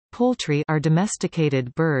Poultry are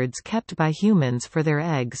domesticated birds kept by humans for their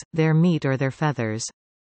eggs, their meat or their feathers.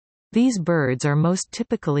 These birds are most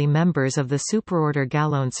typically members of the superorder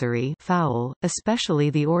Galloncerae fowl, especially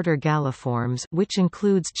the order Galliformes, which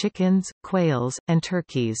includes chickens, quails, and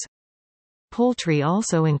turkeys. Poultry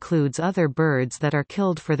also includes other birds that are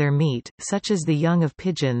killed for their meat, such as the young of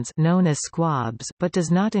pigeons known as squabs, but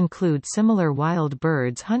does not include similar wild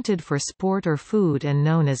birds hunted for sport or food and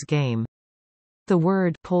known as game. The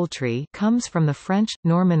word poultry comes from the French,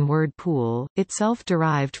 Norman word poule, itself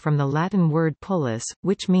derived from the Latin word pullus,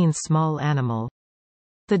 which means small animal.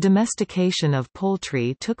 The domestication of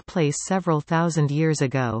poultry took place several thousand years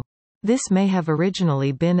ago. This may have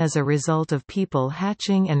originally been as a result of people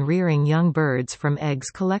hatching and rearing young birds from eggs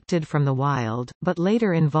collected from the wild, but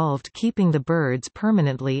later involved keeping the birds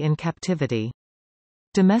permanently in captivity.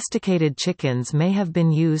 Domesticated chickens may have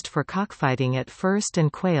been used for cockfighting at first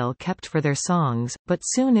and quail kept for their songs, but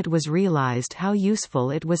soon it was realized how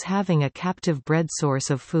useful it was having a captive-bred source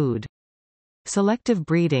of food. Selective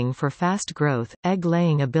breeding for fast growth,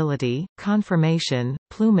 egg-laying ability, conformation,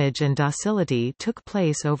 plumage and docility took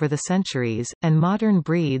place over the centuries, and modern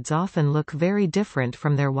breeds often look very different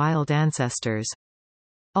from their wild ancestors.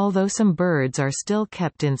 Although some birds are still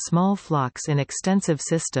kept in small flocks in extensive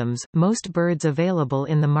systems, most birds available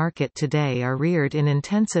in the market today are reared in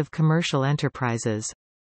intensive commercial enterprises.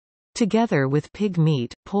 Together with pig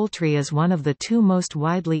meat, poultry is one of the two most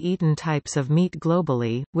widely eaten types of meat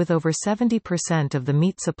globally, with over 70% of the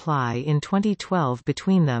meat supply in 2012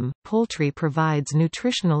 between them. Poultry provides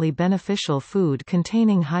nutritionally beneficial food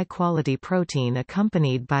containing high-quality protein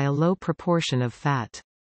accompanied by a low proportion of fat.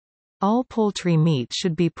 All poultry meat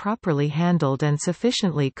should be properly handled and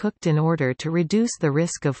sufficiently cooked in order to reduce the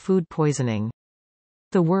risk of food poisoning.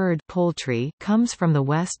 The word poultry comes from the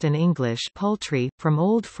West and English poultry, from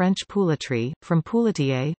Old French pouletry, from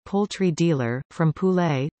pouletier, poultry dealer, from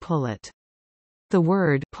poulet, pullet. The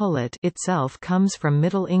word pullet itself comes from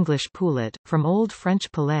Middle English poulet, from Old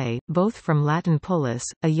French poulet, both from Latin pullus,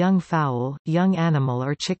 a young fowl, young animal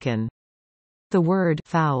or chicken. The word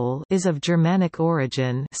fowl is of Germanic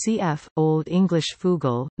origin, cf. Old English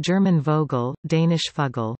fugel, German vogel, Danish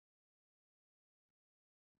fugl.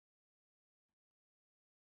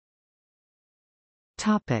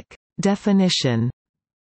 Topic: Definition.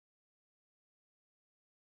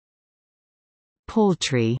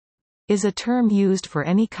 Poultry is a term used for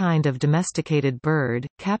any kind of domesticated bird,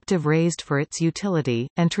 captive raised for its utility,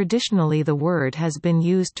 and traditionally the word has been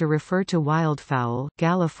used to refer to wildfowl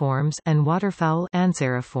Galliformes and waterfowl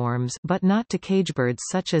Anseriformes, but not to cagebirds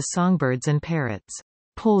such as songbirds and parrots.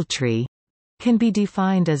 Poultry can be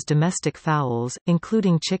defined as domestic fowls,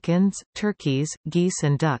 including chickens, turkeys, geese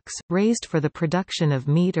and ducks, raised for the production of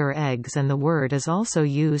meat or eggs, and the word is also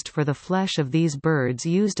used for the flesh of these birds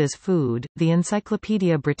used as food. The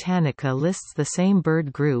Encyclopaedia Britannica lists the same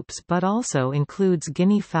bird groups but also includes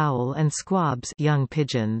guinea fowl and squabs, young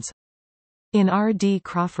pigeons. In R. D.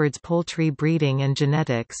 Crawford's Poultry Breeding and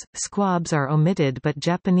Genetics, squabs are omitted but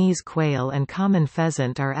Japanese quail and common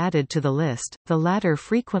pheasant are added to the list, the latter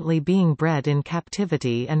frequently being bred in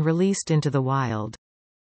captivity and released into the wild.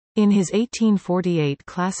 In his 1848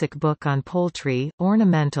 classic book on poultry,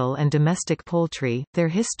 Ornamental and Domestic Poultry, Their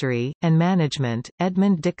History, and Management,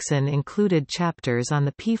 Edmund Dixon included chapters on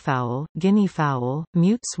the peafowl, guinea fowl,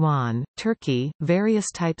 mute swan, turkey,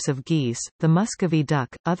 various types of geese, the Muscovy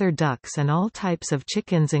duck, other ducks and all types of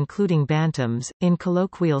chickens including bantams. In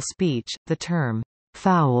colloquial speech, the term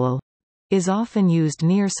fowl is often used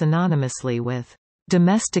near synonymously with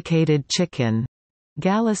domesticated chicken,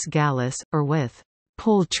 Gallus gallus, or with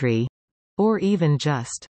poultry, or even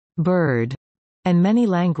just bird, and many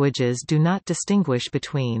languages do not distinguish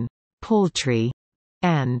between poultry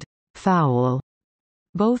and fowl.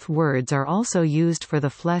 Both words are also used for the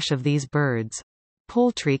flesh of these birds.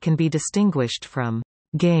 Poultry can be distinguished from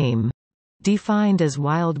game, defined as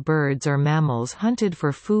wild birds or mammals hunted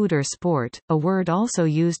for food or sport, a word also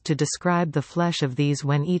used to describe the flesh of these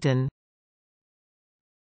when eaten.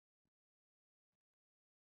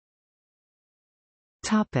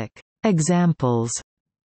 Topic: Examples.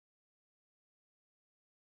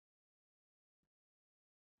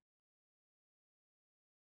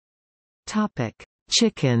 Topic: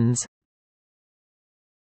 Chickens.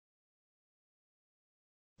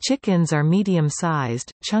 Chickens are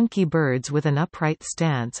medium-sized, chunky birds with an upright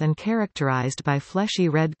stance and characterized by fleshy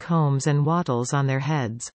red combs and wattles on their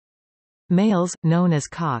heads. Males, known as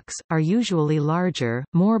cocks, are usually larger,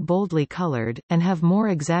 more boldly colored, and have more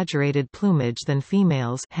exaggerated plumage than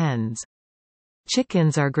females, hens.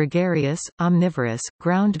 Chickens are gregarious, omnivorous,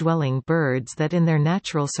 ground-dwelling birds that in their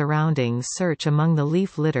natural surroundings search among the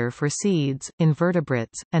leaf litter for seeds,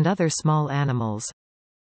 invertebrates, and other small animals.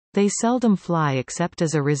 They seldom fly except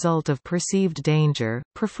as a result of perceived danger,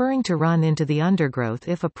 preferring to run into the undergrowth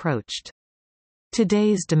if approached.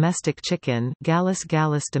 Today's domestic chicken, Gallus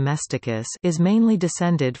domesticus, is mainly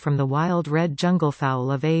descended from the wild red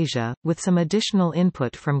junglefowl of Asia, with some additional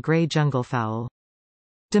input from gray junglefowl.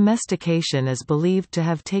 Domestication is believed to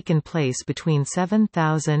have taken place between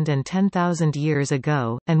 7,000 and 10,000 years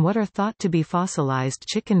ago, and what are thought to be fossilized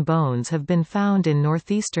chicken bones have been found in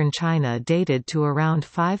northeastern China dated to around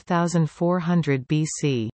 5400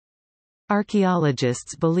 BC.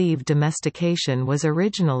 Archaeologists believe domestication was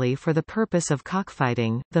originally for the purpose of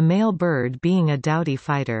cockfighting, the male bird being a doughty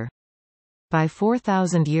fighter. By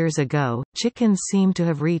 4,000 years ago, chickens seem to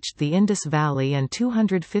have reached the Indus Valley, and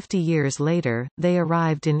 250 years later, they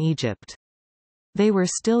arrived in Egypt. They were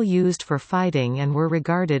still used for fighting and were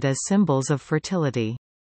regarded as symbols of fertility.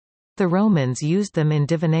 The Romans used them in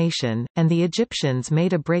divination, and the Egyptians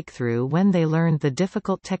made a breakthrough when they learned the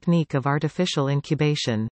difficult technique of artificial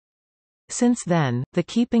incubation. Since then, the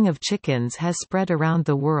keeping of chickens has spread around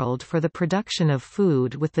the world for the production of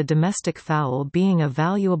food, with the domestic fowl being a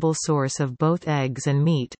valuable source of both eggs and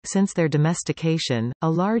meat. Since their domestication, a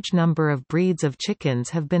large number of breeds of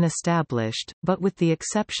chickens have been established, but with the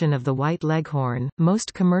exception of the white leghorn,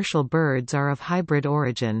 most commercial birds are of hybrid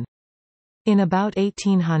origin. In about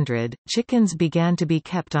 1800, chickens began to be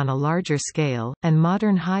kept on a larger scale, and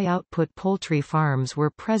modern high-output poultry farms were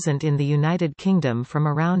present in the United Kingdom from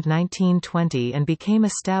around 1920 and became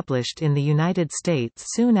established in the United States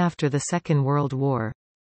soon after the Second World War.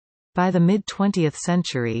 By the mid-20th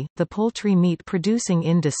century, the poultry meat-producing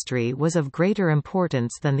industry was of greater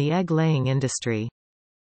importance than the egg-laying industry.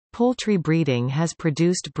 Poultry breeding has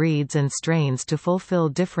produced breeds and strains to fulfill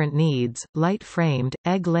different needs: light-framed,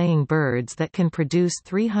 egg-laying birds that can produce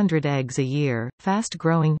 300 eggs a year,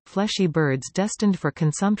 fast-growing, fleshy birds destined for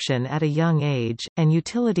consumption at a young age, and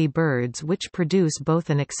utility birds which produce both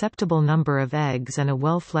an acceptable number of eggs and a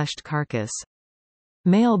well-fleshed carcass.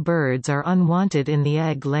 Male birds are unwanted in the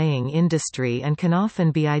egg-laying industry and can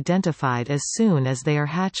often be identified as soon as they are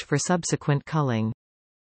hatched for subsequent culling.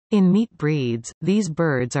 In meat breeds, these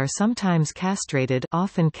birds are sometimes castrated,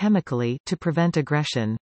 often chemically, to prevent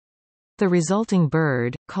aggression. The resulting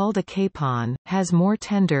bird, called a capon, has more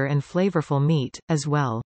tender and flavorful meat, as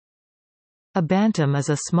well. A bantam is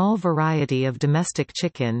a small variety of domestic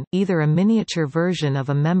chicken, either a miniature version of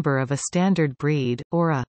a member of a standard breed, or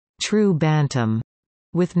a true bantam,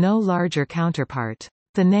 with no larger counterpart.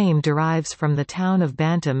 The name derives from the town of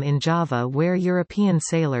Bantam in Java, where European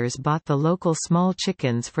sailors bought the local small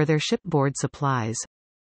chickens for their shipboard supplies.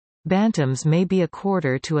 Bantams may be a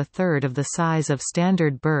quarter to a third of the size of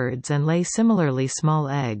standard birds and lay similarly small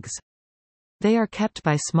eggs. They are kept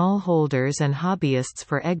by smallholders and hobbyists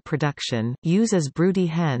for egg production, use as broody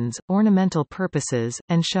hens, ornamental purposes,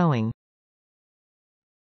 and showing.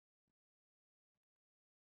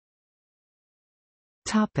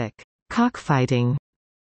 Cockfighting.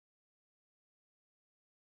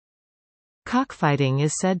 Cockfighting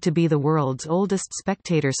is said to be the world's oldest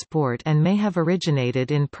spectator sport and may have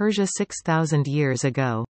originated in Persia 6,000 years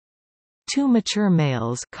ago. Two mature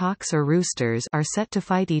males, cocks or roosters, are set to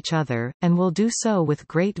fight each other, and will do so with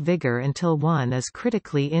great vigor until one is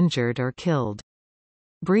critically injured or killed.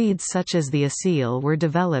 Breeds such as the Asil were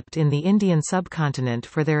developed in the Indian subcontinent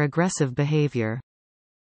for their aggressive behavior.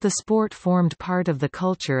 The sport formed part of the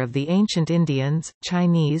culture of the ancient Indians,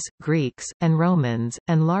 Chinese, Greeks, and Romans,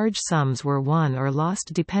 and large sums were won or lost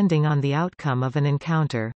depending on the outcome of an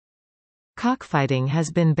encounter. Cockfighting has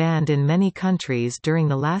been banned in many countries during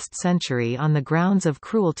the last century on the grounds of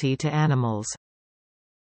cruelty to animals.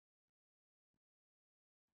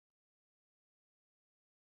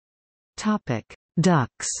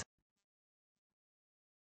 Ducks.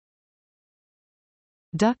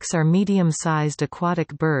 Ducks are medium-sized aquatic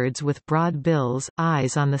birds with broad bills,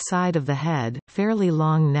 eyes on the side of the head, fairly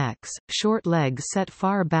long necks, short legs set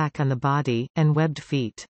far back on the body, and webbed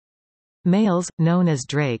feet. Males, known as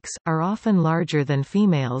drakes, are often larger than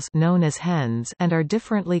females, known as hens, and are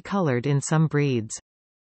differently colored in some breeds.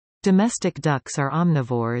 Domestic ducks are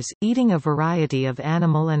omnivores, eating a variety of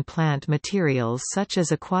animal and plant materials such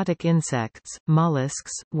as aquatic insects,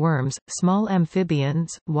 mollusks, worms, small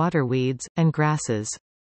amphibians, waterweeds, and grasses.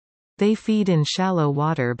 They feed in shallow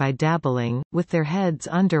water by dabbling, with their heads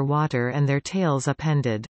under water and their tails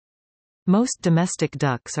upended. Most domestic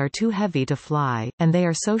ducks are too heavy to fly, and they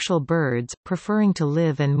are social birds, preferring to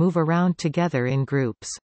live and move around together in groups.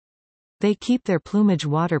 They keep their plumage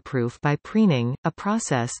waterproof by preening, a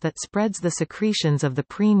process that spreads the secretions of the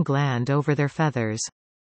preen gland over their feathers.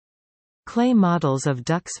 Clay models of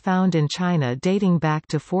ducks found in China dating back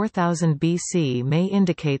to 4000 BC may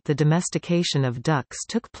indicate the domestication of ducks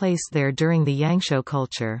took place there during the Yangshao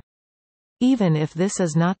culture. Even if this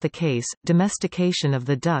is not the case, domestication of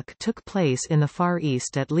the duck took place in the Far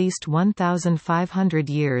East at least 1,500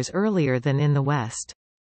 years earlier than in the West.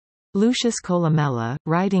 Lucius Columella,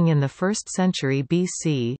 writing in the 1st century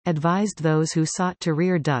BC, advised those who sought to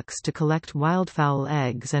rear ducks to collect wildfowl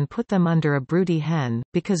eggs and put them under a broody hen,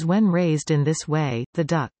 because when raised in this way, the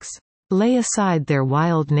ducks lay aside their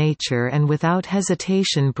wild nature and without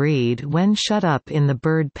hesitation breed when shut up in the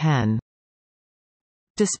bird pen.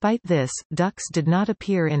 Despite this, ducks did not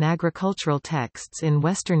appear in agricultural texts in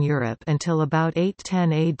Western Europe until about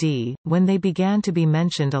 810 AD, when they began to be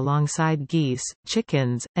mentioned alongside geese,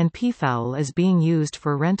 chickens, and peafowl as being used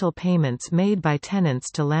for rental payments made by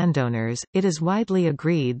tenants to landowners. It is widely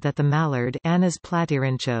agreed that the mallard Anas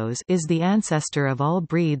platyrinchos is the ancestor of all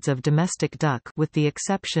breeds of domestic duck with the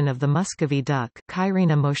exception of the Muscovy duck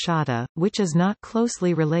Chirina moschata, which is not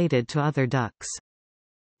closely related to other ducks.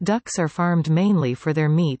 Ducks are farmed mainly for their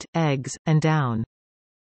meat, eggs, and down.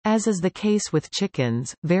 As is the case with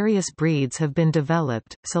chickens, various breeds have been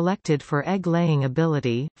developed, selected for egg-laying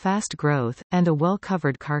ability, fast growth, and a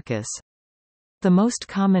well-covered carcass. The most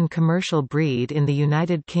common commercial breed in the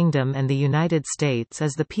United Kingdom and the United States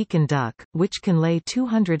is the Pekin duck, which can lay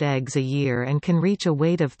 200 eggs a year and can reach a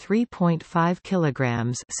weight of 3.5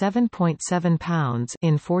 kilograms (7.7 pounds)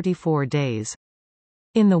 in 44 days.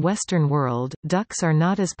 In the Western world, ducks are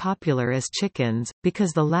not as popular as chickens,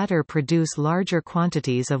 because the latter produce larger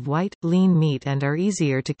quantities of white, lean meat and are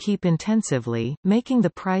easier to keep intensively, making the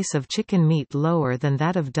price of chicken meat lower than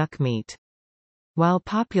that of duck meat. While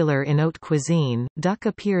popular in haute cuisine, duck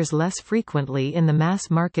appears less frequently in the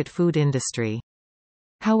mass-market food industry.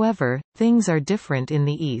 However, things are different in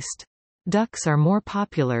the East. Ducks are more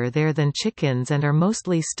popular there than chickens and are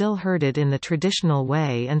mostly still herded in the traditional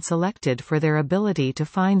way and selected for their ability to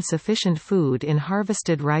find sufficient food in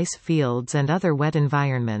harvested rice fields and other wet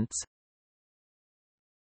environments.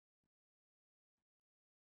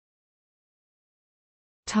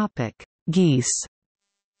 Geese.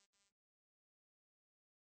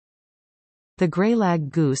 The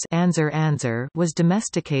greylag goose was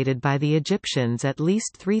domesticated by the Egyptians at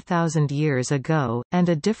least 3,000 years ago, and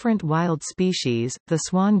a different wild species, the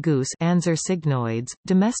swan goose Anser cygnoides,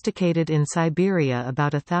 domesticated in Siberia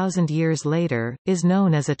about 1,000 years later, is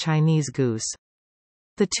known as a Chinese goose.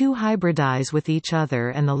 The two hybridize with each other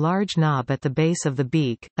and the large knob at the base of the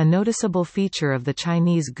beak, a noticeable feature of the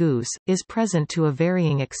Chinese goose, is present to a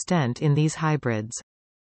varying extent in these hybrids.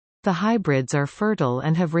 The hybrids are fertile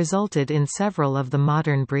and have resulted in several of the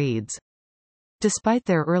modern breeds. Despite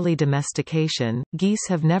their early domestication, geese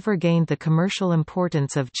have never gained the commercial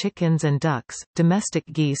importance of chickens and ducks. Domestic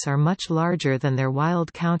geese are much larger than their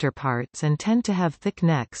wild counterparts and tend to have thick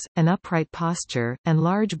necks, an upright posture, and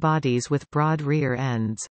large bodies with broad rear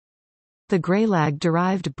ends. The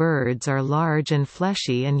greylag-derived birds are large and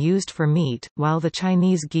fleshy and used for meat, while the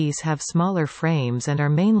Chinese geese have smaller frames and are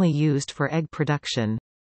mainly used for egg production.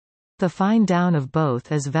 The fine down of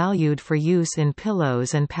both is valued for use in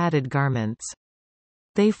pillows and padded garments.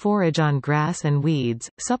 They forage on grass and weeds,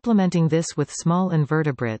 supplementing this with small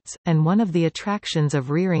invertebrates, and one of the attractions of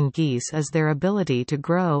rearing geese is their ability to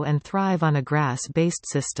grow and thrive on a grass-based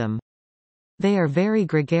system. They are very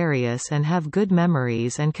gregarious and have good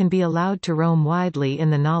memories and can be allowed to roam widely in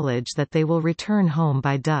the knowledge that they will return home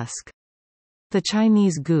by dusk. The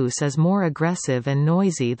Chinese goose is more aggressive and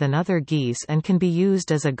noisy than other geese and can be used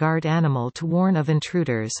as a guard animal to warn of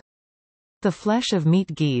intruders. The flesh of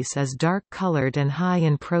meat geese is dark-colored and high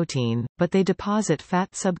in protein, but they deposit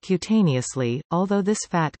fat subcutaneously, although this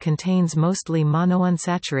fat contains mostly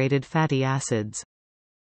monounsaturated fatty acids.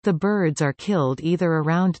 The birds are killed either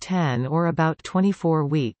around 10 or about 24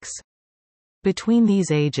 weeks. Between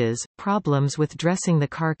these ages, problems with dressing the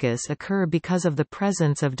carcass occur because of the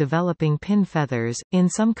presence of developing pin feathers. In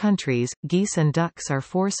some countries, geese and ducks are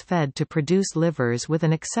force-fed to produce livers with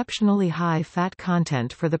an exceptionally high fat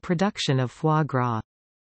content for the production of foie gras.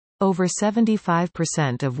 Over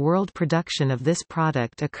 75% of world production of this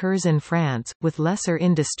product occurs in France, with lesser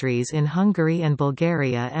industries in Hungary and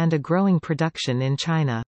Bulgaria and a growing production in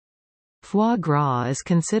China. Foie gras is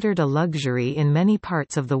considered a luxury in many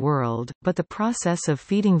parts of the world, but the process of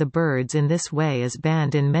feeding the birds in this way is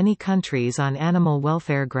banned in many countries on animal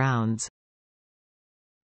welfare grounds.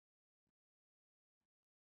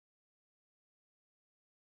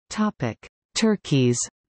 Turkeys.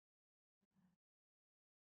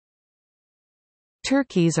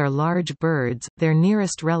 Turkeys are large birds, their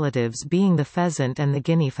nearest relatives being the pheasant and the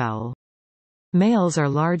guinea fowl. Males are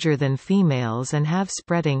larger than females and have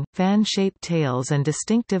spreading, fan-shaped tails and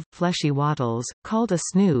distinctive, fleshy wattles, called a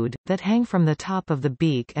snood, that hang from the top of the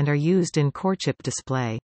beak and are used in courtship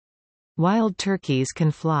display. Wild turkeys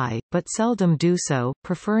can fly, but seldom do so,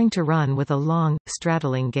 preferring to run with a long,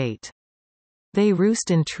 straddling gait. They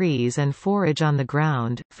roost in trees and forage on the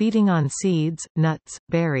ground, feeding on seeds, nuts,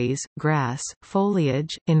 berries, grass,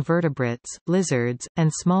 foliage, invertebrates, lizards, and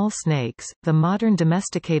small snakes. The modern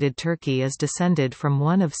domesticated turkey is descended from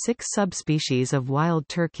one of 6 subspecies of wild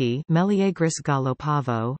turkey, Meleagris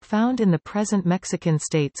galopavo, found in the present Mexican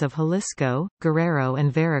states of Jalisco, Guerrero,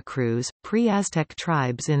 and Veracruz. Pre-Aztec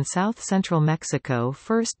tribes in south-central Mexico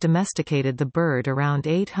first domesticated the bird around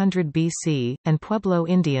 800 BC, and Pueblo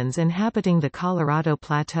Indians inhabiting the Colorado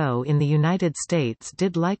Plateau in the United States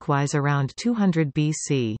did likewise around 200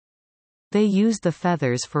 BC. They used the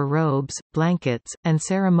feathers for robes, blankets, and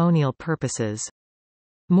ceremonial purposes.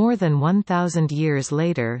 More than 1,000 years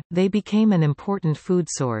later, they became an important food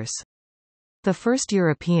source. The first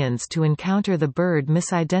Europeans to encounter the bird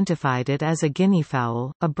misidentified it as a guinea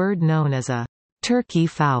fowl, a bird known as a turkey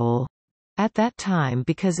fowl at that time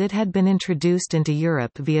because it had been introduced into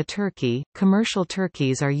Europe via Turkey. Commercial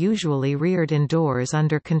turkeys are usually reared indoors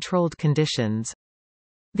under controlled conditions.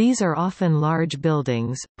 These are often large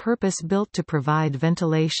buildings, purpose-built to provide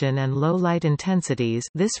ventilation and low light intensities.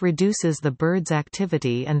 This reduces the bird's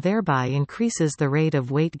activity and thereby increases the rate of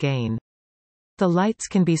weight gain. The lights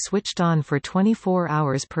can be switched on for 24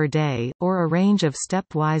 hours per day, or a range of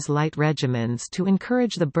stepwise light regimens to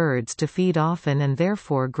encourage the birds to feed often and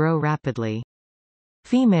therefore grow rapidly.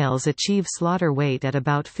 Females achieve slaughter weight at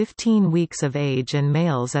about 15 weeks of age and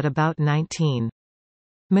males at about 19.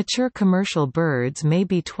 Mature commercial birds may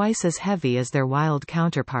be twice as heavy as their wild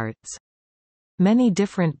counterparts. Many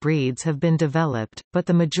different breeds have been developed, but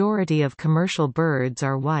the majority of commercial birds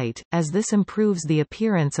are white, as this improves the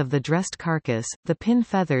appearance of the dressed carcass, the pin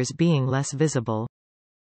feathers being less visible.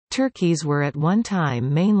 Turkeys were at one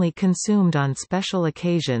time mainly consumed on special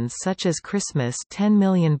occasions such as Christmas, 10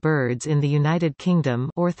 million birds in the United Kingdom,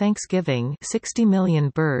 or Thanksgiving, 60 million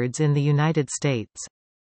birds in the United States.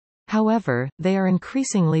 However, they are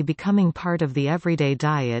increasingly becoming part of the everyday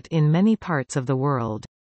diet in many parts of the world.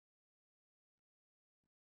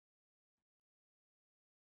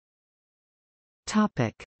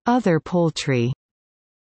 Other poultry.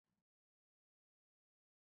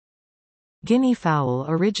 Guinea fowl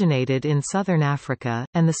originated in southern Africa,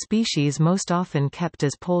 and the species most often kept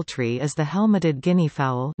as poultry is the helmeted guinea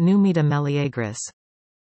fowl, Numida meleagris.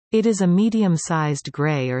 It is a medium-sized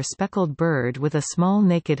gray or speckled bird with a small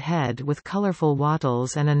naked head with colorful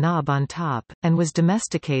wattles and a knob on top, and was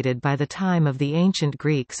domesticated by the time of the ancient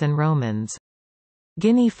Greeks and Romans.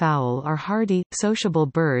 Guinea fowl are hardy, sociable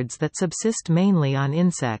birds that subsist mainly on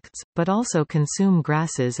insects, but also consume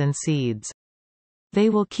grasses and seeds. They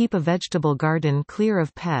will keep a vegetable garden clear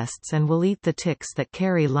of pests and will eat the ticks that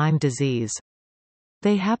carry Lyme disease.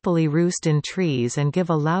 They happily roost in trees and give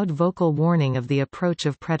a loud vocal warning of the approach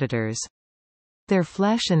of predators. Their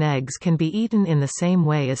flesh and eggs can be eaten in the same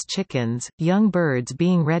way as chickens, young birds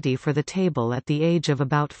being ready for the table at the age of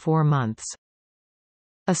about 4 months.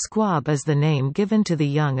 A squab is the name given to the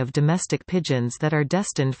young of domestic pigeons that are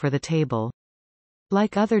destined for the table.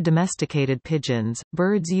 Like other domesticated pigeons,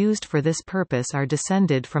 birds used for this purpose are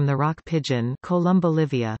descended from the rock pigeon, Columba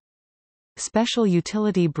livia. Special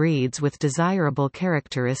utility breeds with desirable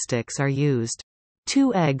characteristics are used.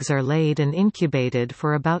 2 eggs are laid and incubated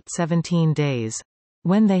for about 17 days.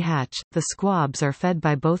 When they hatch, the squabs are fed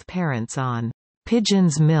by both parents on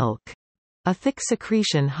pigeon's milk, a thick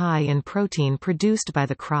secretion high in protein produced by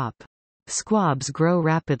the crop. Squabs grow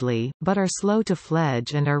rapidly, but are slow to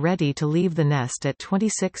fledge and are ready to leave the nest at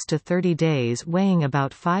 26 to 30 days, weighing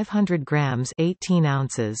about 500 grams 18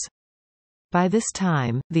 ounces. By this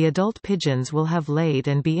time, the adult pigeons will have laid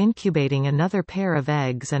and be incubating another pair of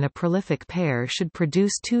eggs, and a prolific pair should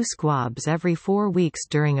produce 2 squabs every 4 weeks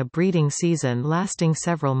during a breeding season lasting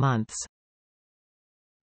several months.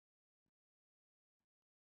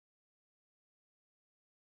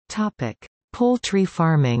 Poultry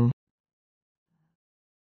farming.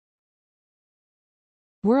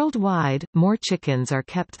 Worldwide, more chickens are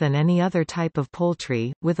kept than any other type of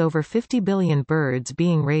poultry, with over 50 billion birds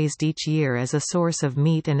being raised each year as a source of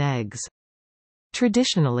meat and eggs.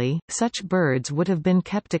 Traditionally, such birds would have been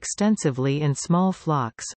kept extensively in small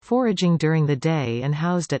flocks, foraging during the day and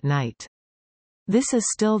housed at night. This is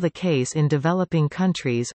still the case in developing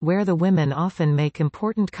countries, where the women often make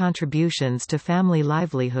important contributions to family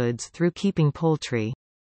livelihoods through keeping poultry.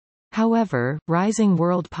 However, rising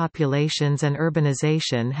world populations and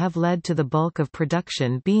urbanization have led to the bulk of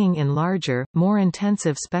production being in larger, more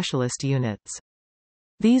intensive specialist units.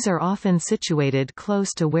 These are often situated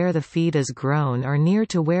close to where the feed is grown or near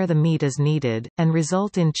to where the meat is needed, and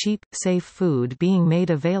result in cheap, safe food being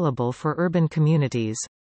made available for urban communities.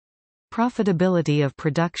 Profitability of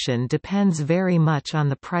production depends very much on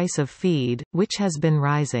the price of feed, which has been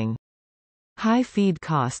rising. High feed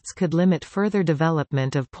costs could limit further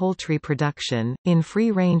development of poultry production. In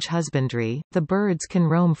free-range husbandry, the birds can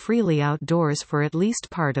roam freely outdoors for at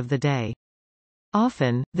least part of the day.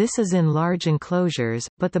 Often, this is in large enclosures,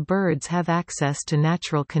 but the birds have access to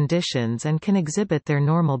natural conditions and can exhibit their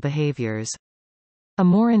normal behaviors. A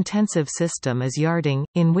more intensive system is yarding,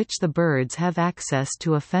 in which the birds have access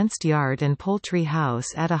to a fenced yard and poultry house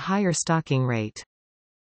at a higher stocking rate.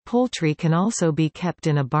 Poultry can also be kept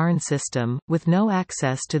in a barn system, with no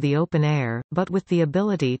access to the open air, but with the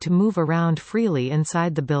ability to move around freely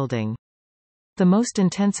inside the building. The most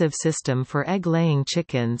intensive system for egg-laying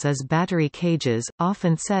chickens is battery cages,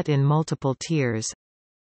 often set in multiple tiers.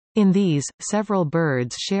 In these, several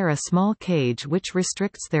birds share a small cage which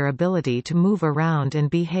restricts their ability to move around and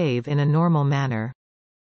behave in a normal manner.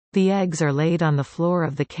 The eggs are laid on the floor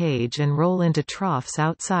of the cage and roll into troughs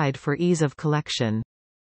outside for ease of collection.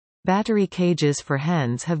 Battery cages for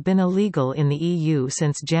hens have been illegal in the EU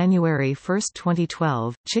since January 1,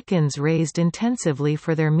 2012. Chickens raised intensively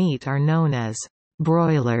for their meat are known as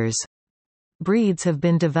broilers. Breeds have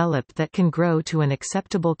been developed that can grow to an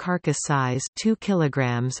acceptable carcass size 2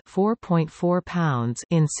 kilograms (4.4 pounds)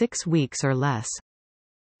 in 6 weeks or less.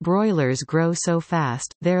 Broilers grow so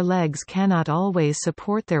fast, their legs cannot always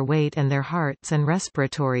support their weight and their hearts and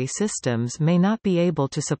respiratory systems may not be able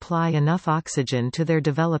to supply enough oxygen to their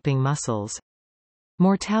developing muscles.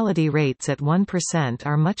 Mortality rates at 1%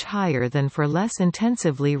 are much higher than for less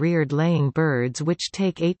intensively reared laying birds which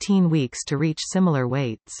take 18 weeks to reach similar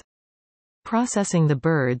weights. Processing the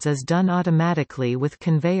birds is done automatically with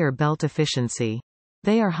conveyor belt efficiency.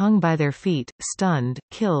 They are hung by their feet, stunned,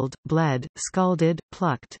 killed, bled, scalded,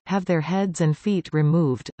 plucked, have their heads and feet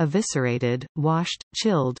removed, eviscerated, washed,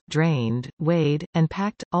 chilled, drained, weighed, and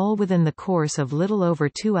packed, all within the course of little over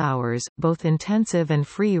 2 hours. Both intensive and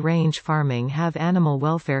free-range farming have animal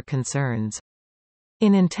welfare concerns.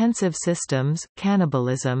 In intensive systems,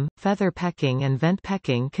 cannibalism, feather pecking and vent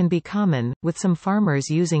pecking can be common, with some farmers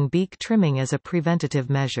using beak trimming as a preventative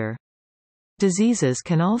measure. Diseases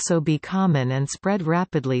can also be common and spread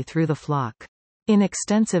rapidly through the flock. In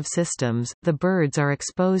extensive systems, the birds are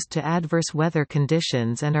exposed to adverse weather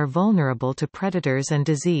conditions and are vulnerable to predators and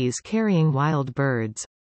disease-carrying wild birds.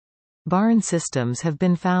 Barn systems have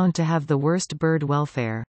been found to have the worst bird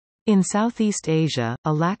welfare. In Southeast Asia,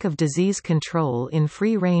 a lack of disease control in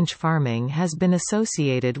free-range farming has been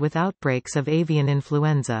associated with outbreaks of avian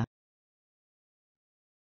influenza.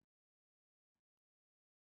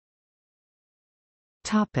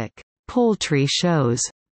 Poultry shows.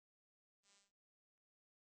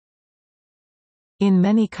 In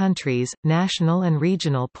many countries, national and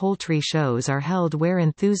regional poultry shows are held where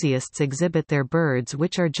enthusiasts exhibit their birds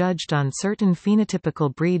which are judged on certain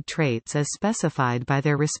phenotypical breed traits as specified by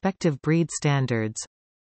their respective breed standards.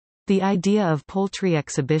 The idea of poultry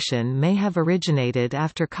exhibition may have originated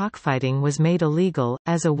after cockfighting was made illegal,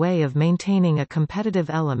 as a way of maintaining a competitive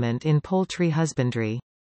element in poultry husbandry.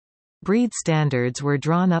 Breed standards were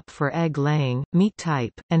drawn up for egg-laying, meat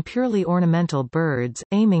type, and purely ornamental birds,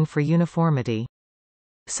 aiming for uniformity.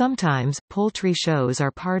 Sometimes, poultry shows are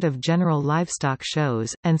part of general livestock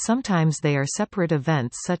shows, and sometimes they are separate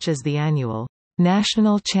events such as the annual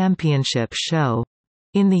National Championship Show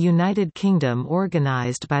in the United Kingdom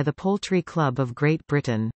organised by the Poultry Club of Great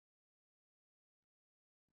Britain.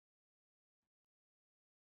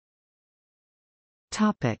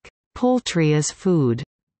 Poultry as food.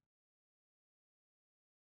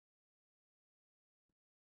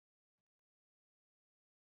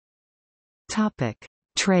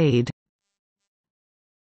 Trade.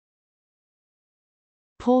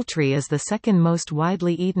 Poultry is the second most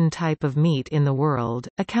widely eaten type of meat in the world,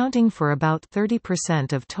 accounting for about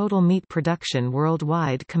 30% of total meat production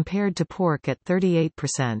worldwide compared to pork at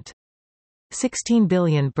 38%. 16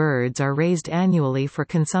 billion birds are raised annually for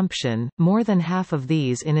consumption, more than half of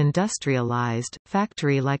these in industrialized,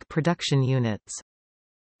 factory-like production units.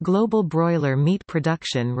 Global broiler meat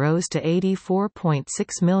production rose to 84.6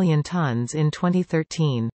 million tons in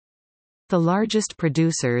 2013. The largest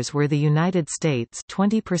producers were the United States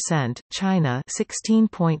 20%, China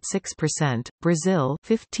 16.6%, Brazil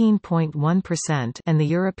 15.1%, and the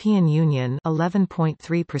European Union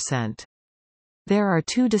 11.3%. There are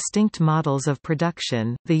two distinct models of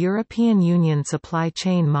production. The European Union supply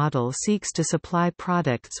chain model seeks to supply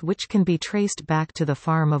products which can be traced back to the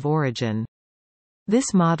farm of origin.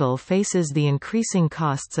 This model faces the increasing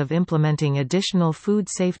costs of implementing additional food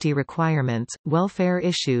safety requirements, welfare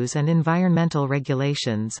issues and environmental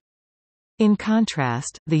regulations. In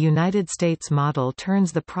contrast, the United States model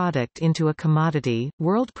turns the product into a commodity.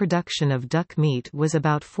 World production of duck meat was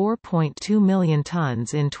about 4.2 million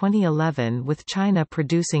tons in 2011, with China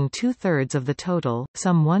producing two-thirds of the total,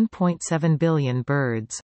 some 1.7 billion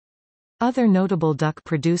birds. Other notable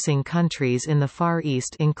duck-producing countries in the Far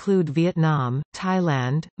East include Vietnam,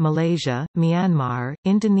 Thailand, Malaysia, Myanmar,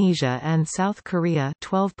 Indonesia and South Korea,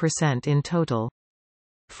 12% in total.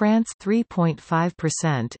 France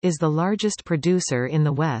 3.5% is the largest producer in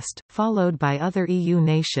the West, followed by other EU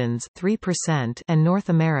nations 3% and North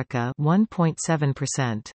America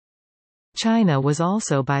 1.7%. China was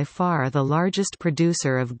also by far the largest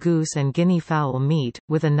producer of goose and guinea fowl meat,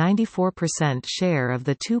 with a 94% share of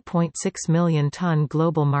the 2.6 million ton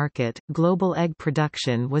global market. Global egg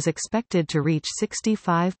production was expected to reach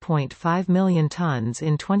 65.5 million tons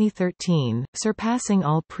in 2013, surpassing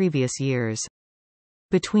all previous years.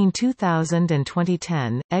 Between 2000 and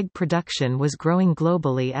 2010, egg production was growing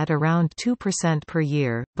globally at around 2% per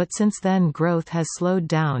year, but since then growth has slowed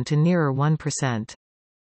down to nearer 1%.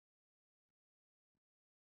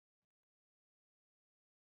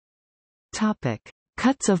 Topic: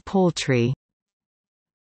 Cuts of poultry.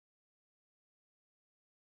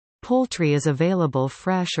 Poultry is available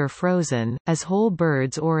fresh or frozen, as whole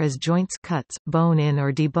birds or as joints cuts, bone-in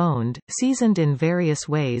or deboned, seasoned in various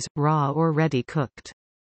ways, raw or ready cooked.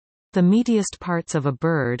 The meatiest parts of a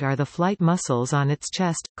bird are the flight muscles on its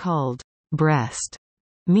chest, called breast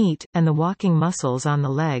meat, and the walking muscles on the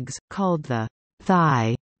legs, called the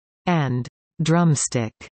thigh and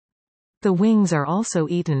drumstick. The wings are also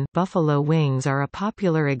eaten. Buffalo wings are a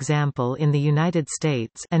popular example in the United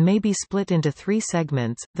States and may be split into three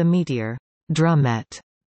segments: the meatier drumette,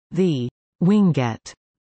 the wingette,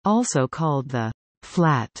 also called the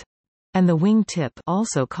flat, and the wing tip,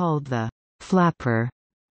 also called the flapper.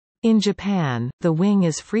 In Japan, the wing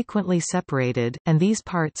is frequently separated, and these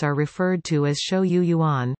parts are referred to as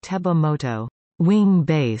shoyu-yuan teba moto, wing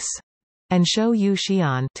base, and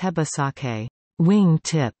shoyu-shion teba sake, wing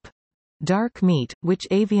tip. Dark meat, which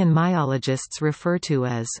avian myologists refer to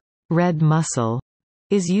as red muscle,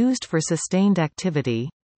 is used for sustained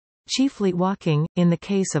activity, chiefly walking, in the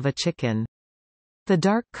case of a chicken. The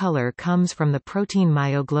dark color comes from the protein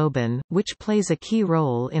myoglobin, which plays a key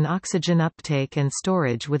role in oxygen uptake and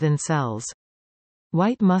storage within cells.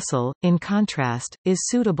 White muscle, in contrast, is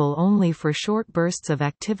suitable only for short bursts of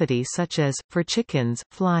activity such as, for chickens,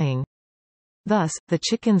 flying. Thus, the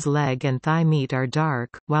chicken's leg and thigh meat are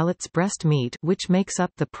dark, while its breast meat, which makes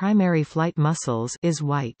up the primary flight muscles, is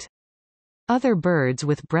white. Other birds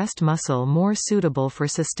with breast muscle more suitable for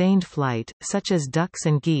sustained flight, such as ducks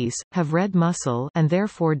and geese, have red muscle and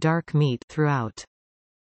therefore dark meat throughout.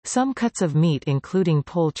 Some cuts of meat including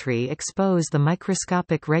poultry expose the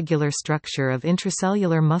microscopic regular structure of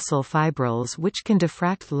intracellular muscle fibrils which can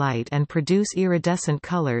diffract light and produce iridescent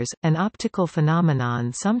colors, an optical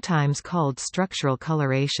phenomenon sometimes called structural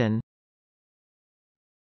coloration.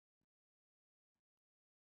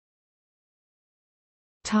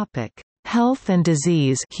 Topic: Health and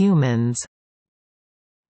disease. Humans.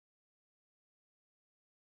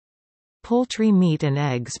 Poultry meat and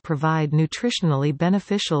eggs provide nutritionally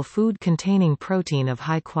beneficial food containing protein of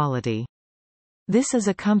high quality. This is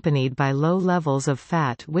accompanied by low levels of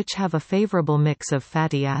fat which have a favorable mix of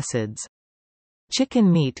fatty acids. Chicken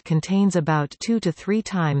meat contains about 2 to 3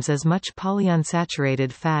 times as much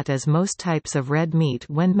polyunsaturated fat as most types of red meat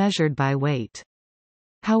when measured by weight.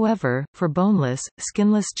 However, for boneless,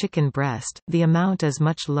 skinless chicken breast, the amount is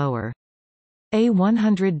much lower. A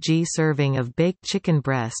 100g serving of baked chicken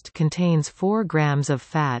breast contains 4 grams of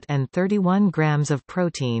fat and 31 grams of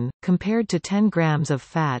protein, compared to 10 grams of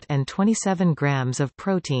fat and 27 grams of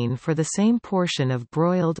protein for the same portion of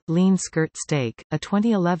broiled, lean skirt steak. A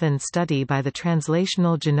 2011 study by the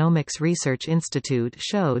Translational Genomics Research Institute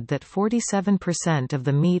showed that 47% of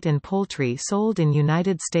the meat and poultry sold in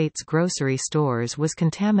United States grocery stores was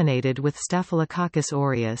contaminated with Staphylococcus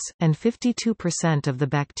aureus, and 52% of the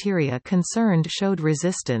bacteria concerned showed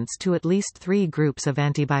resistance to at least 3 groups of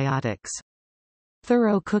antibiotics.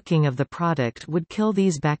 Thorough cooking of the product would kill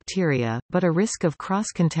these bacteria, but a risk of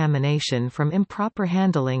cross-contamination from improper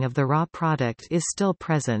handling of the raw product is still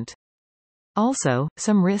present. Also,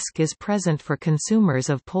 some risk is present for consumers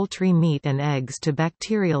of poultry meat and eggs to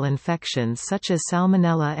bacterial infections such as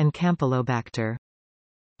Salmonella and Campylobacter.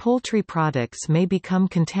 Poultry products may become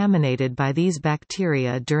contaminated by these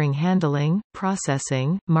bacteria during handling,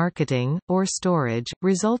 processing, marketing, or storage,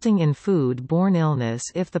 resulting in food-borne illness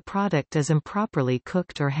if the product is improperly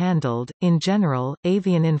cooked or handled. In general,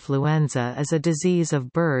 avian influenza is a disease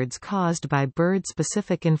of birds caused by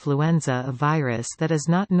bird-specific influenza virus that is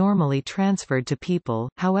not normally transferred to people.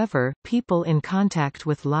 However, people in contact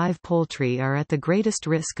with live poultry are at the greatest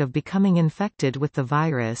risk of becoming infected with the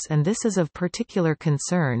virus, and this is of particular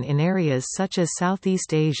concern in areas such as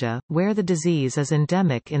Southeast Asia, where the disease is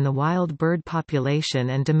endemic in the wild bird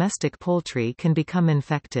population and domestic poultry can become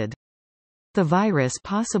infected. The virus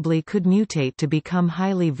possibly could mutate to become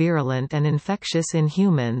highly virulent and infectious in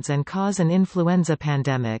humans and cause an influenza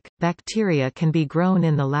pandemic. Bacteria can be grown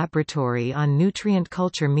in the laboratory on nutrient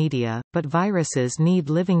culture media, but viruses need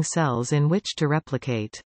living cells in which to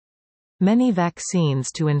replicate. Many vaccines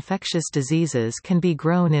to infectious diseases can be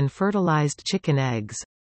grown in fertilized chicken eggs.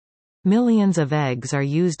 Millions of eggs are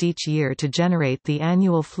used each year to generate the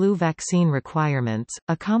annual flu vaccine requirements,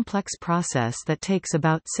 a complex process that takes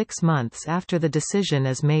about 6 months after the decision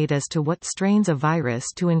is made as to what strains of virus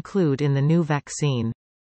to include in the new vaccine.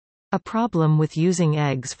 A problem with using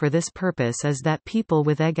eggs for this purpose is that people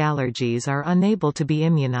with egg allergies are unable to be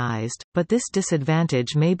immunized, but this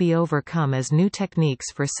disadvantage may be overcome as new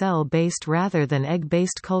techniques for cell-based rather than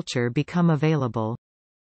egg-based culture become available.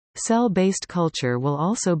 Cell-based culture will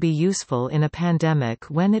also be useful in a pandemic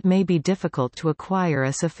when it may be difficult to acquire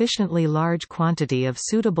a sufficiently large quantity of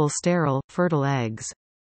suitable sterile, fertile eggs.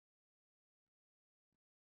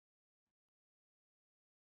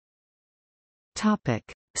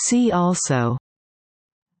 See also: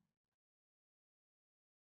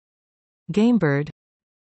 Gamebird,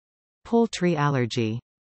 poultry allergy.